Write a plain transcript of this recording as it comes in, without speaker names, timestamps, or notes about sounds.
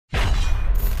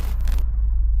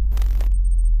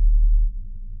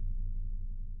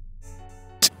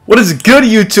What is good,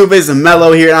 YouTube? It's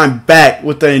Melo here, and I'm back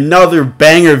with another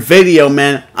banger video,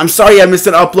 man. I'm sorry I missed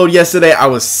an upload yesterday. I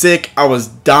was sick. I was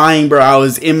dying, bro. I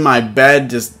was in my bed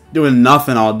just doing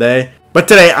nothing all day. But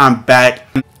today, I'm back.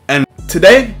 And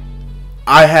today,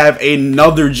 I have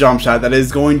another jump shot that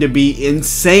is going to be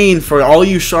insane for all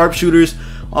you sharpshooters,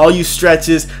 all you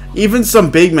stretches, even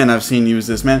some big men I've seen use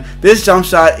this, man. This jump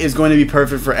shot is going to be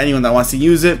perfect for anyone that wants to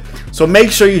use it. So make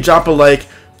sure you drop a like.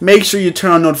 Make sure you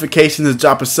turn on notifications and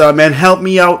drop a sub, man. Help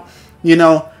me out, you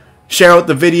know, share out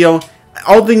the video.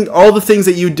 All the things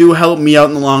that you do help me out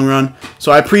in the long run.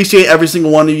 So I appreciate every single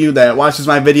one of you that watches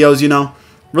my videos, you know.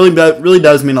 Really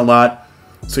does mean a lot.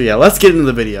 So yeah, let's get into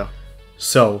the video.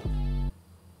 So,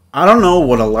 I don't know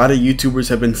what a lot of YouTubers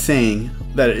have been saying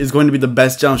that is going to be the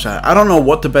best jump shot. I don't know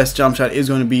what the best jump shot is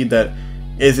going to be that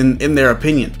is in their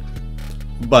opinion.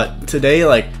 But today,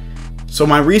 like, so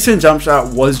my recent jump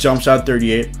shot was jump shot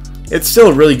 38. It's still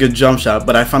a really good jump shot,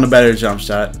 but I found a better jump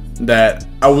shot that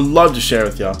I would love to share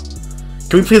with y'all.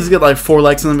 Can we please get like 4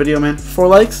 likes on the video, man? 4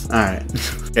 likes? Alright.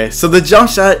 Okay, so the jump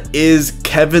shot is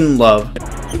Kevin Love.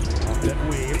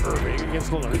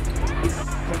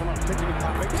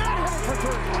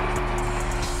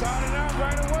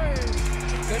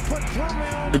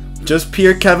 Just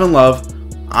pure Kevin Love.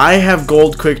 I have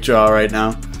gold quick draw right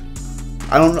now.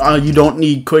 You don't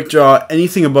need quick draw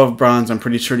anything above bronze, I'm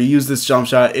pretty sure, to use this jump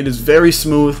shot. It is very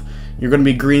smooth. You're going to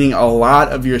be greening a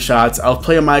lot of your shots. I'll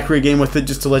play a my career game with it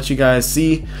just to let you guys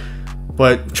see.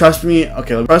 But trust me,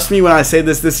 trust me when I say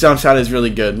this jump shot is really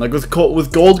good. Like with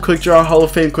gold quick draw, Hall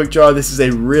of Fame quick draw, this is a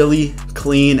really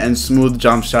clean and smooth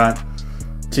jump shot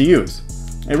to use.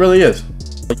 It really is.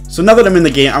 So now that I'm in the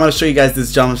game, I'm going to show you guys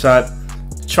this jump shot.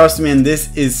 Trust me, and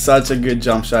this is such a good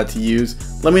jump shot to use.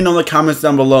 Let me know in the comments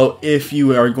down below if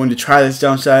you are going to try this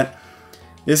jump shot.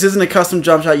 This isn't a custom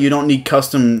jump shot. You don't need a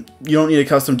custom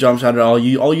jump shot at all.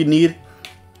 All you need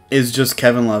is just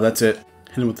Kevin Love. That's it.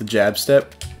 Hit him with the jab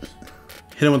step.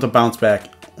 Hit him with the bounce back.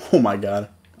 Oh my god,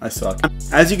 I suck.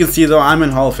 As you can see though, I'm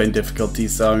in Hall of Fame difficulty,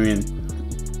 so I mean,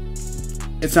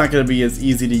 it's not going to be as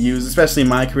easy to use, especially in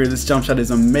my career. This jump shot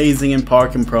is amazing in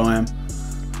Park and Pro-Am.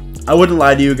 I wouldn't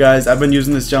lie to you guys, I've been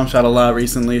using this jump shot a lot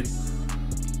recently.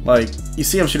 Like, you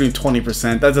see I'm shooting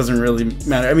 20%, that doesn't really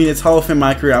matter. I mean, it's Hall of Fame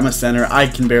my career, I'm a center, I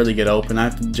can barely get open. I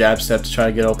have to jab step to try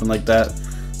to get open like that.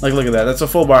 Like, look at that, that's a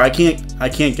full bar. I can't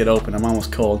get open, I'm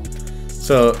almost cold.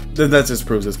 So, that just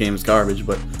proves this game is garbage,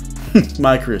 but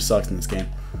my career sucks in this game.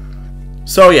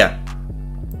 So, yeah.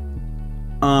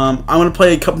 I'm going to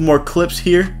play a couple more clips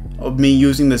here of me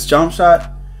using this jump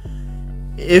shot.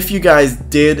 If you guys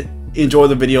did enjoy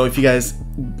the video,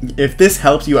 if this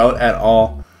helps you out at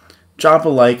all, drop a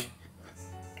like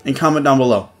and comment down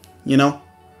below, you know,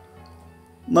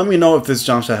 let me know if this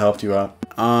jump shot helped you out.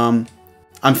 I'm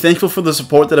thankful for the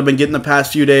support that I've been getting the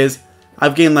past few days.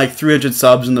 I've gained like 300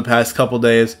 subs in the past couple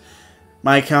days.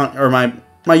 My account, or my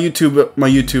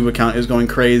YouTube account is going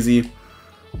crazy.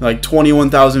 Like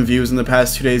 21,000 views in the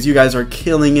past 2 days. You guys are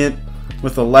killing it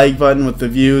with the like button, with the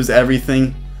views,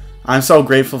 everything. I'm so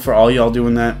grateful for all y'all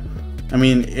doing that. I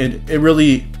mean, it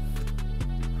really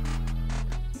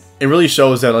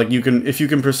shows that, like, if you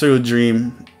can pursue a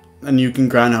dream and you can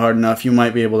grind hard enough, you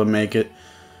might be able to make it.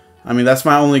 I mean, that's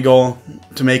my only goal,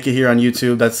 to make it here on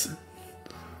YouTube. That's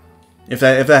if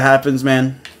that happens,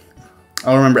 man,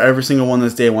 I'll remember every single one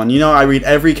that's day one. You know, I read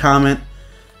every comment.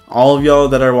 All of y'all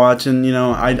that are watching, you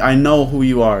know, I know who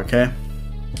you are, okay?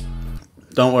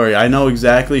 Don't worry, I know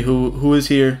exactly who is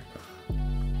here,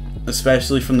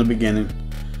 especially from the beginning.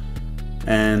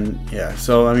 And yeah,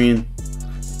 so I mean,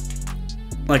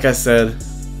 like I said,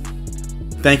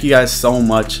 thank you guys so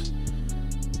much.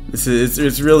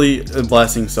 It's really a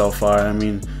blessing so far. I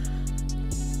mean,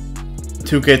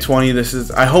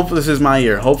 2K20, I hope this is my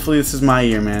year. Hopefully this is my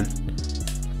year, man.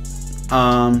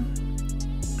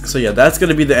 So yeah, that's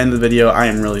gonna be the end of the video.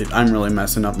 I'm really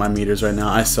messing up my meters right now.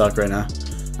 I suck right now.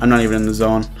 I'm not even in the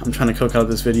zone. I'm trying to cook out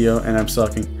this video and I'm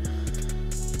sucking.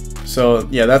 So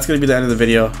yeah, that's gonna be the end of the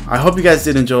video. I hope you guys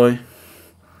did enjoy.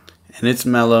 And it's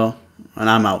Melo, and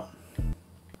I'm out.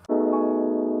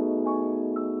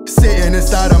 Sitting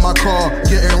inside of my car,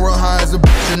 getting real high as a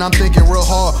bitch, and I'm thinking real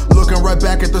hard, looking right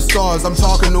back at the stars. I'm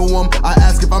talking to them, I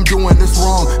ask if I'm doing this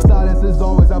wrong. Silence is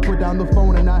always, I put down the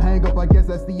phone and I hang up, I guess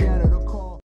that's the end.